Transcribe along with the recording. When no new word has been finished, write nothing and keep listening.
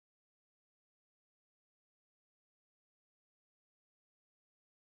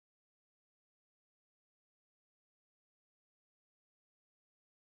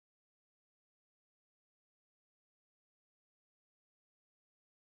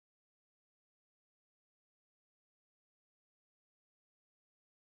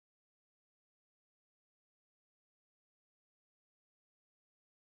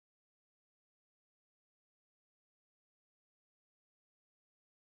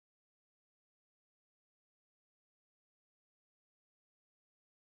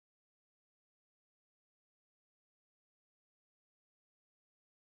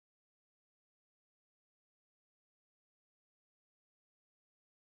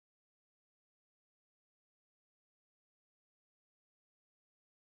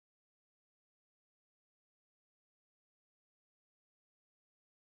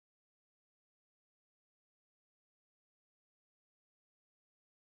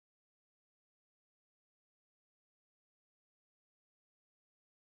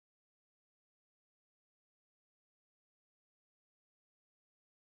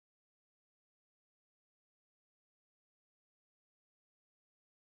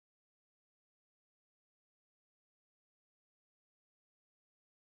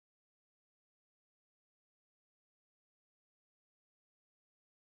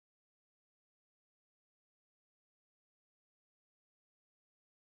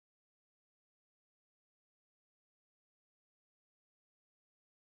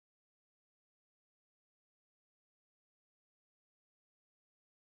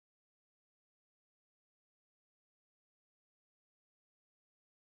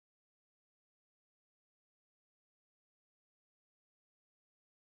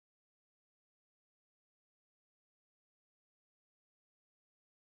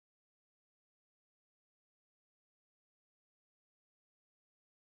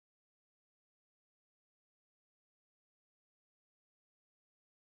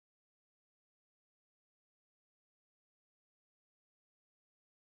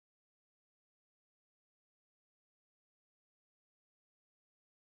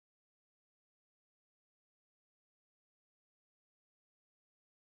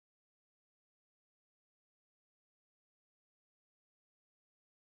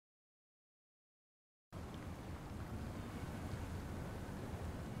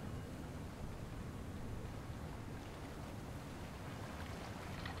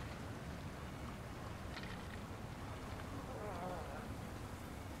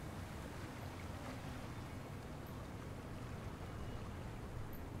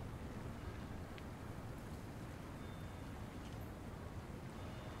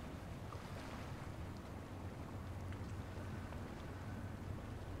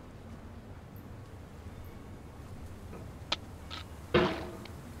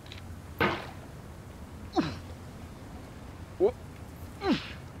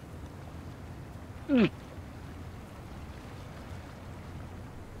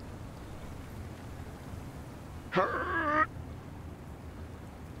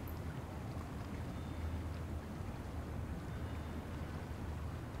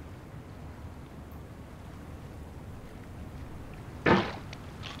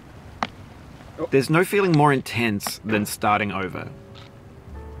There's no feeling more intense than starting over.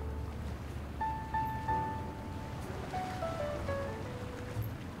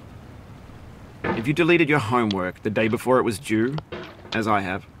 If you deleted your homework the day before it was due, as I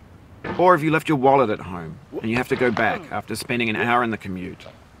have, or if you left your wallet at home and you have to go back after spending an hour in the commute.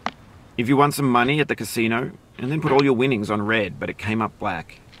 If you won some money at the casino and then put all your winnings on red but it came up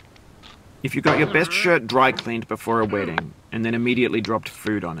black. If you got your best shirt dry cleaned before a wedding and then immediately dropped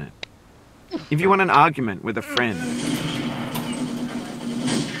food on it. If you won an argument with a friend.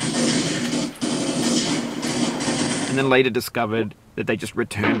 And then later discovered that they just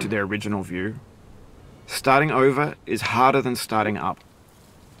returned to their original view. Starting over is harder than starting up.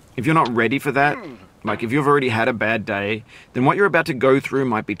 If you're not ready for that, like if you've already had a bad day, then what you're about to go through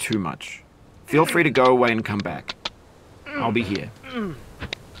might be too much. Feel free to go away and come back. I'll be here.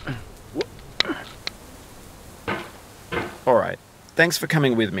 Alright, thanks for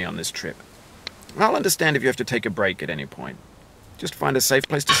coming with me on this trip. I'll understand if you have to take a break at any point. Just find a safe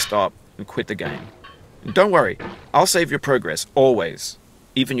place to stop and quit the game. And don't worry, I'll save your progress, always,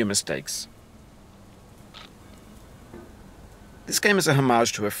 even your mistakes. This game is a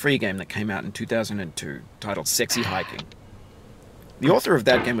homage to a free game that came out in 2002, titled Sexy Hiking. The author of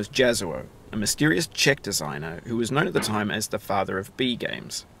that game was Jazuo, a mysterious Czech designer who was known at the time as the father of B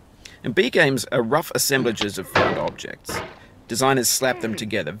games. And B games are rough assemblages of found objects. Designers slap them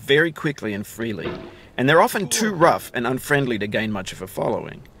together very quickly and freely, and they're often too rough and unfriendly to gain much of a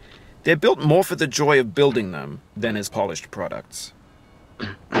following. They're built more for the joy of building them than as polished products.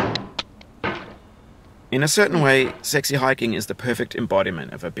 In a certain way, Sexy Hiking is the perfect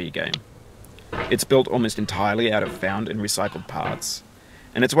embodiment of a B game. It's built almost entirely out of found and recycled parts,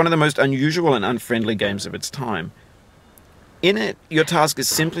 and it's one of the most unusual and unfriendly games of its time. In it, your task is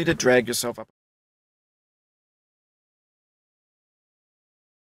simply to drag yourself up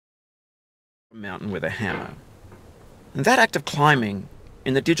a mountain with a hammer. And that act of climbing,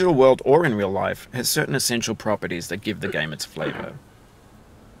 in the digital world or in real life, has certain essential properties that give the game its flavor.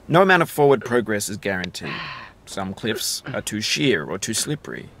 No amount of forward progress is guaranteed. Some cliffs are too sheer or too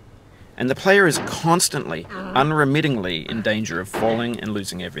slippery, and the player is constantly, unremittingly in danger of falling and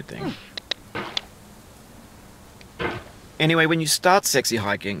losing everything. Anyway, when you start Sexy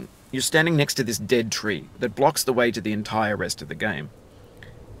Hiking, you're standing next to this dead tree that blocks the way to the entire rest of the game.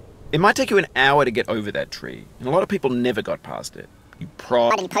 It might take you an hour to get over that tree, and a lot of people never got past it. You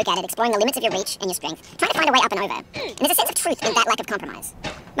prod and you poke at it, exploring the limits of your reach and your strength, trying to find a way up and over. And there's a sense of truth in that lack of compromise.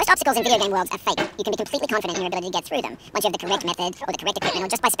 Most obstacles in video game worlds are fake. You can be completely confident in your ability to get through them once you have the correct method, or the correct equipment, or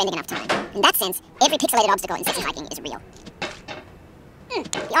just by spending enough time. In that sense, every pixelated obstacle in Sexy Hiking is real.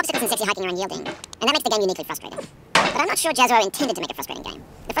 The obstacles in Sexy Hiking are unyielding, and that makes the game uniquely frustrating. But I'm not sure Jazuo intended to make a frustrating game.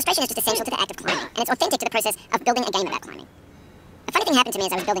 The frustration is just essential to the act of climbing, and it's authentic to the process of building a game about climbing. A funny thing happened to me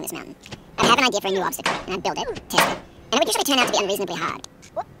as I was building this mountain. I'd have an idea for a new obstacle, and I'd build it, test it, and it would usually turn out to be unreasonably hard.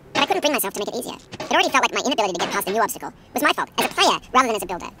 But I couldn't bring myself to make it easier. It already felt like my inability to get past a new obstacle was my fault, as a player rather than as a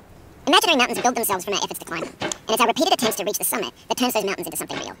builder. Imaginary mountains build themselves from our efforts to climb them, and it's our repeated attempts to reach the summit that turns those mountains into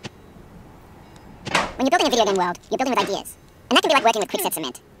something real. When you're building a video game world, you're building with ideas, and that can be like working with quickset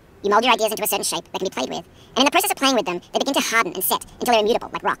cement. You mold your ideas into a certain shape that can be played with, and in the process of playing with them, they begin to harden and set until they're immutable,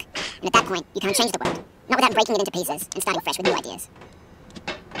 like rock. And at that point, you can't change the world, not without breaking it into pieces and starting fresh with new ideas.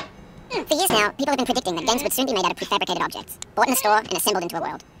 For years now, people have been predicting that games would soon be made out of prefabricated objects, bought in a store and assembled into a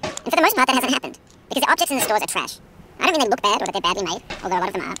world. And for the most part, that hasn't happened, because the objects in the stores are trash. I don't mean they look bad or that they're badly made, although a lot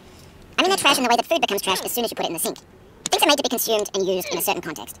of them are. I mean they're trash in the way that food becomes trash as soon as you put it in the sink. Things are made to be consumed and used in a certain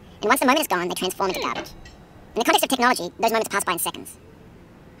context, and once the moment is gone, they transform into garbage. In the context of technology, those moments pass by in seconds.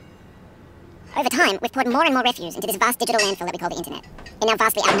 Over time, we've poured more and more refuse into this vast digital landfill that we call the internet. It now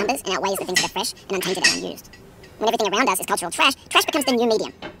vastly outnumbers and outweighs the things that are fresh and untainted and unused. When everything around us is cultural trash, trash becomes the new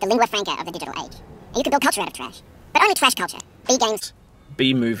medium, the lingua franca of the digital age. And you can build culture out of trash. But only trash culture. B games.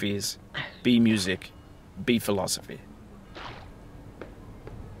 B movies, B music, B philosophy.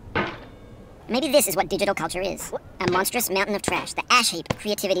 Maybe this is what digital culture is. A monstrous mountain of trash, the ash heap of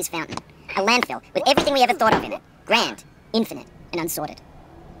creativity's fountain. A landfill with everything we ever thought of in it. Grand, infinite, and unsorted.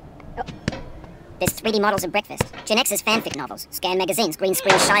 There's 3D models of breakfast, Gen X's fanfic novels, scan magazines, green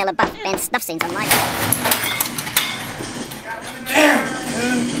screen Shia LaBeouf, banned snuff scenes on live.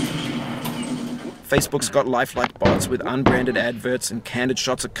 Facebook's got lifelike bots with unbranded adverts and candid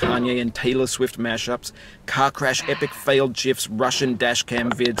shots of Kanye and Taylor Swift mashups, car crash epic failed gifs, Russian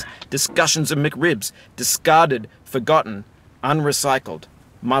dashcam vids, discussions of McRibs, discarded, forgotten, unrecycled,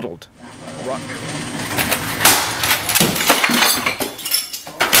 muddled.